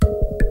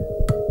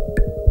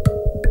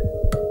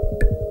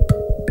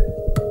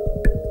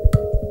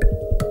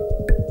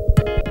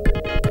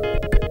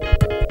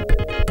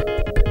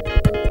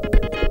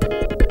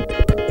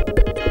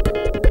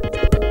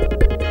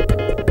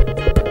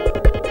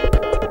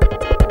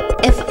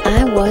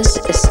was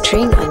a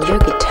string on your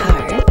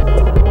guitar,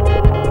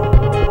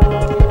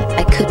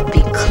 I could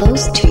be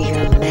close to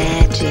your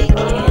magic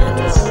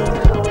hands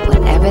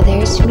whenever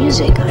there's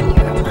music on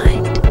your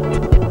mind.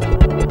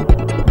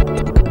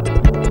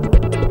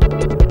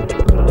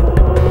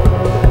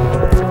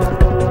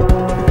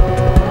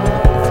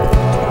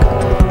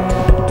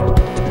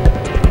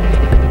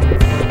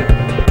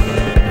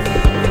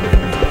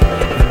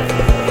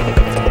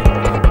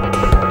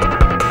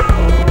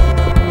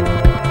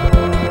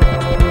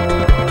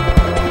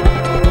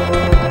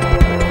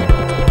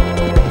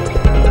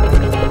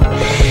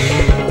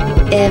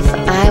 If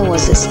I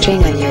was a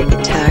string on your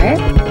guitar,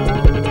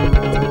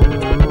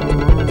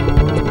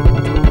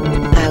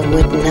 I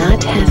would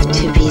not have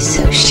to be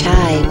so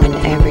shy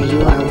whenever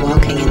you are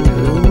walking in the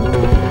room.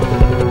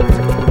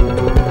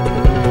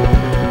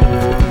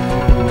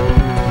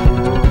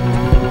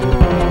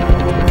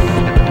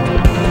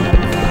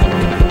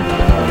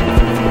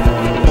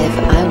 If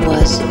I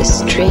was a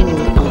string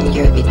on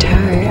your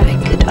guitar, I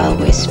could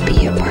always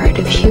be a part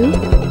of you.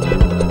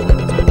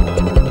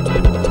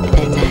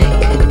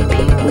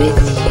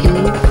 With you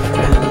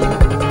from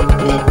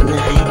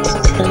midnight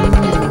till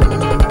noon.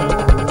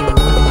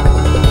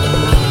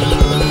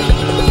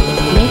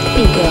 Make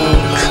me go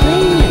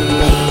cling and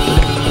make me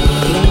go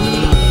bling.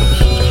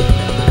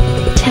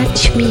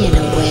 Touch me in a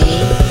way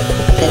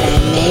that I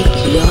make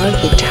your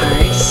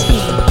guitar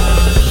sing.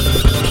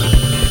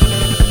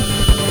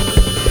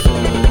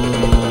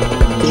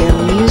 Your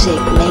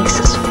music makes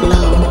us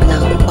flow.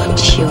 Now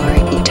watch your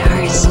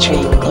guitar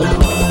string glow.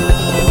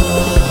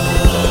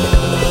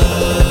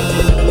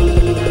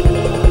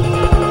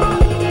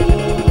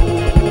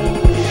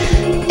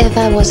 If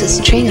I was a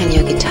string on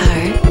your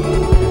guitar,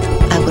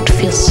 I would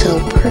feel so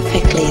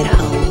perfectly at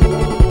home,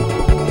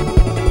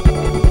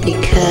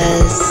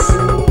 because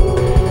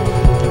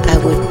I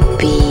would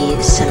be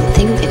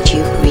something that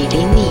you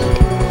really need.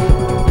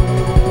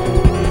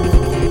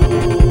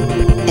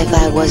 If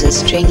I was a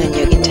string on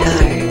your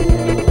guitar,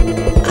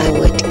 I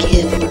would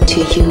give to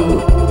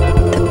you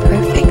the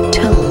perfect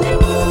tone.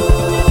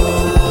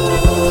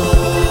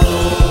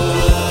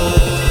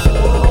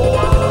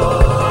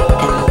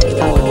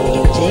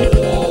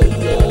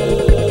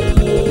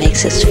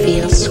 Makes us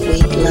feel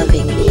sweet,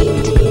 loving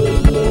heat.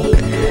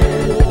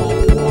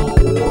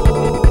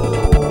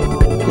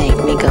 Make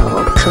me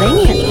go cling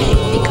and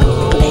make me go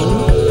bling.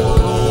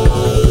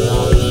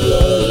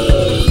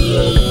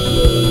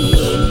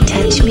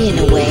 Touch me in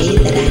a way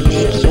that I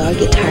make your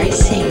guitar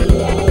sing.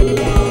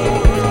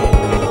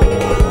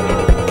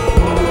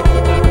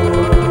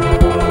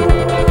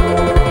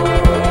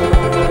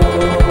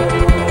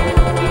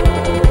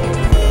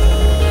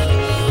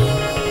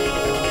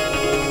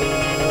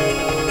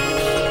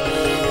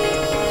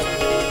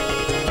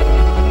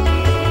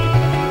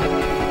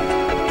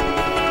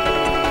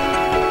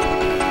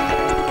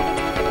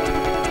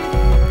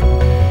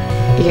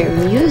 Your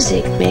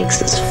music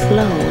makes us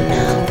flow.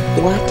 Now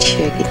watch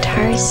your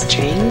guitar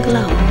string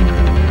glow.